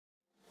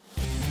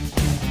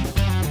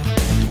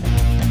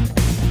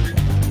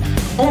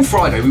on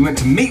Friday we went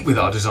to meet with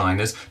our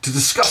designers to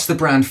discuss the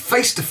brand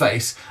face to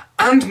face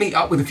and meet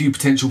up with a few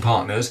potential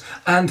partners,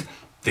 and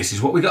this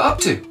is what we got up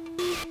to.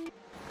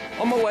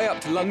 On my way up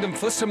to London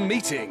for some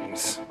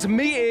meetings. I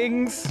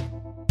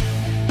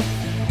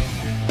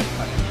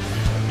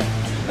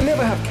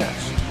never have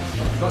cash.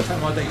 Can I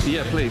take my ID?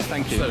 Yeah, please,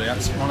 thank you. Sorry,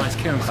 my name's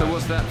Kieran. So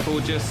what's that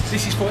for, just?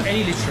 This is for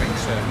any littering,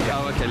 sir.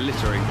 Yeah. Oh, okay,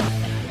 littering.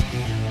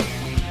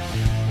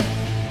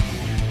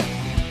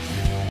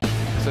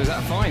 So is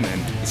that a fine then?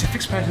 It's a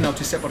fixed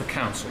penalty set by the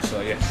council,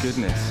 so yes.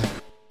 Goodness.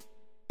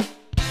 I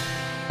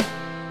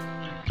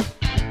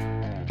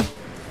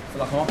feel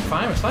like I'm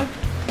famous, eh?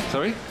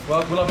 Sorry?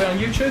 Well, will I be on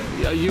YouTube?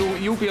 Yeah,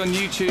 you'll be on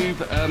YouTube,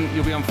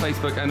 you'll be on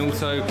Facebook, and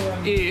also,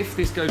 if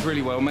this goes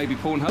really well, maybe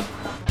Pornhub.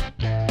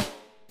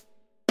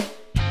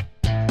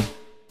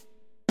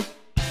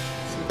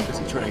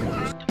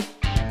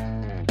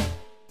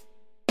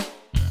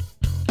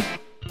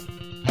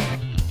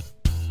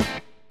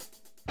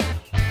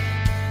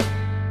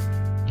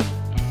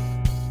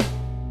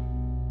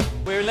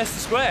 We're in Leicester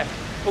Square,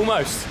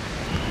 almost.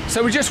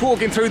 So we're just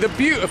walking through the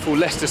beautiful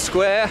Leicester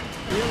Square.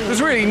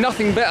 There's really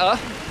nothing better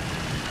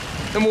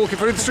than walking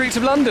through the streets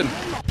of London.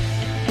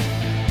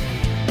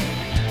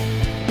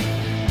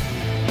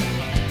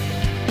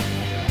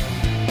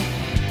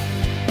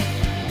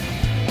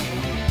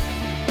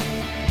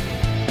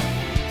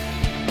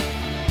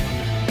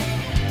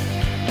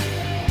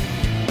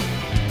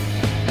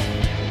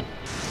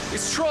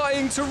 It's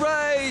trying to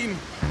rain!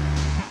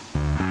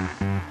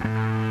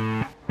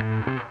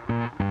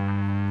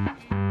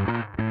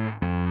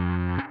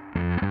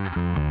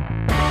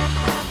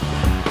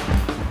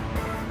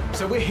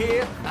 So we're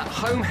here at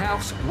Home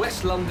House,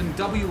 West London,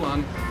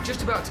 W1,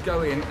 just about to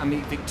go in and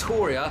meet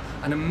Victoria,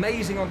 an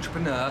amazing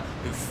entrepreneur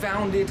who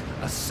founded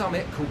a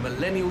summit called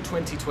Millennial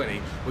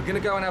 2020. We're going to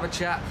go and have a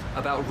chat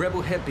about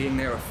Rebel Head being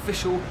their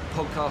official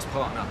podcast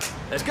partner.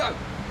 Let's go!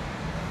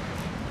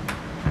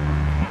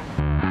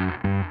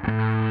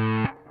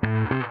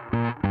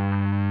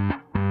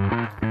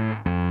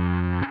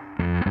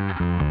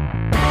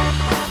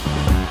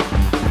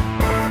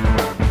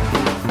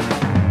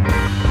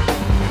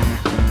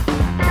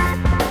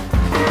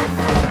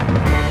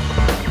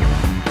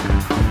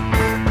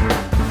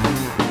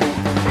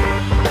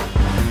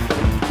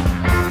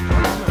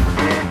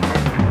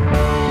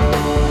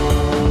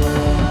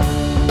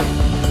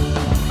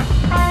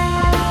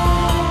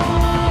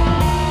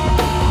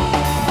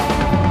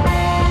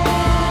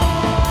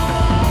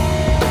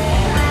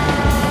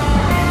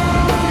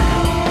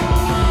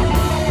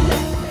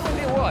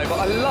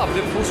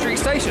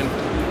 Station.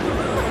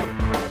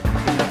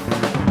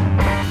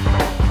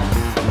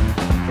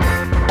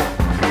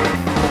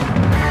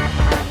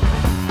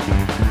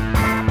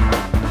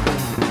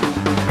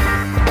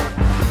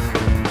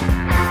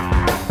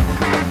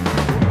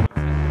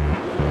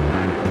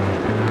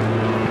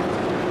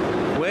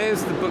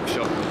 Where's the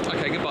bookshop?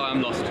 Okay, goodbye,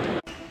 I'm lost.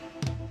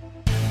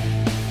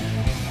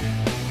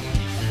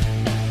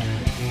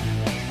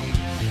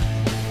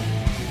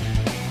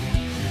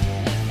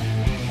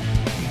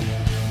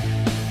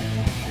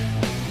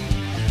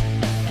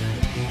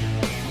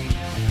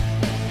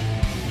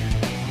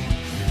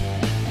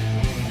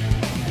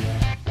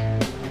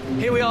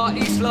 Here we are,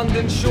 East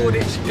London,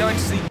 Shoreditch, going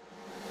to see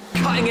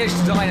Cutting Edge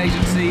Design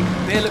Agency.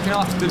 They're looking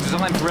after the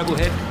design for Rebel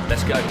Head.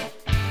 Let's go.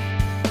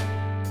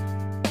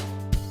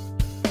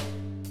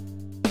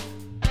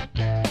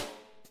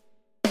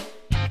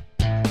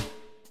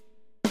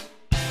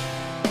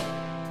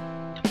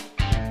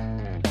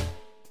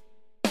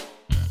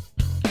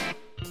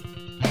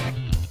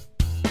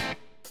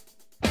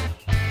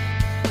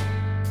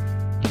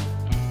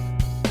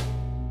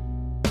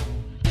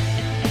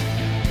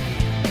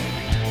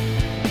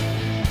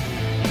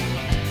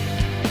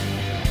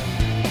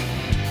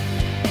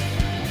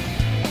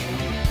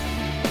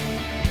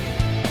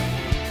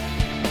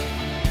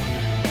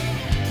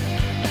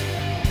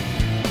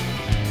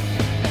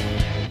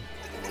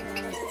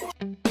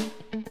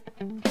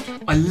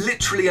 I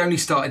literally only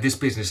started this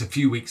business a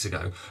few weeks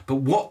ago, but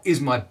what is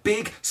my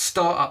big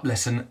startup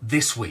lesson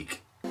this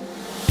week?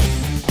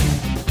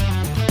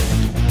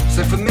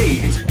 So for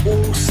me, it's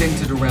all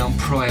centered around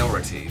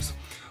priorities.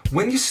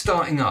 When you're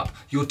starting up,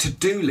 your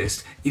to-do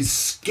list is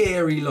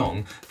scary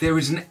long. There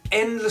is an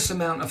endless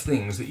amount of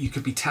things that you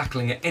could be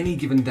tackling at any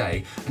given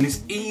day, and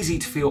it's easy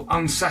to feel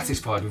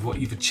unsatisfied with what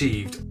you've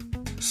achieved.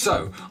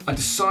 So I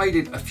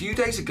decided a few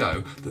days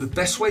ago that the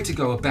best way to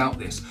go about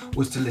this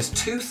was to list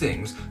 2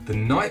 things the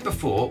night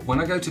before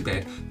when I go to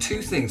bed,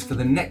 2 things for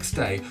the next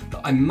day that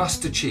I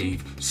must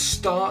achieve,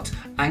 start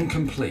and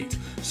complete.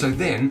 So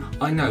then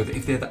I know that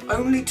if they're the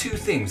only 2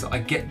 things that I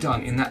get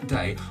done in that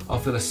day, I'll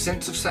feel a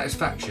sense of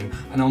satisfaction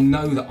and I'll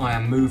know that I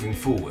am moving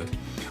forward.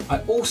 I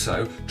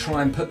also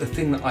try and put the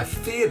thing that I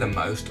fear the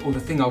most, or the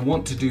thing I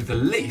want to do the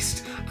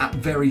least, at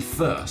very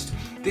first.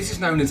 This is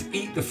known as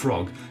eat the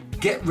frog.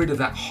 Get rid of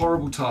that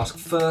horrible task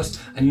first,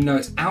 and you know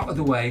it's out of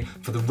the way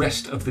for the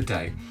rest of the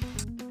day.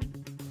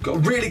 Got a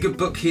really good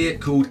book here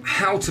called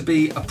How to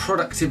Be a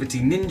Productivity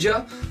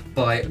Ninja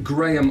by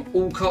Graham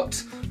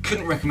Alcott.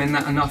 Couldn't recommend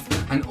that enough.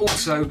 And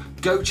also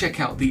go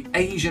check out the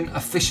Asian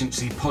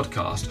Efficiency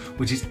podcast,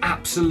 which is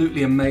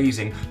absolutely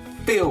amazing,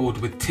 filled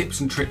with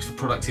tips and tricks for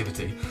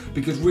productivity.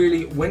 Because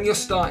really, when you're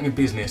starting a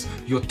business,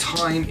 your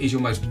time is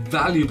your most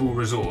valuable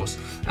resource,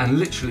 and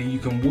literally you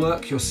can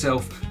work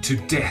yourself to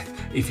death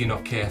if you're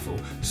not careful.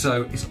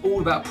 So it's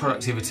all about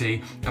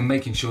productivity and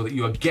making sure that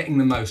you are getting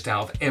the most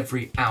out of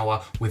every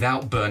hour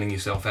without burning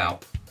yourself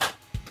out.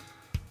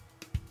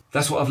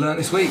 That's what I've learned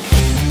this week.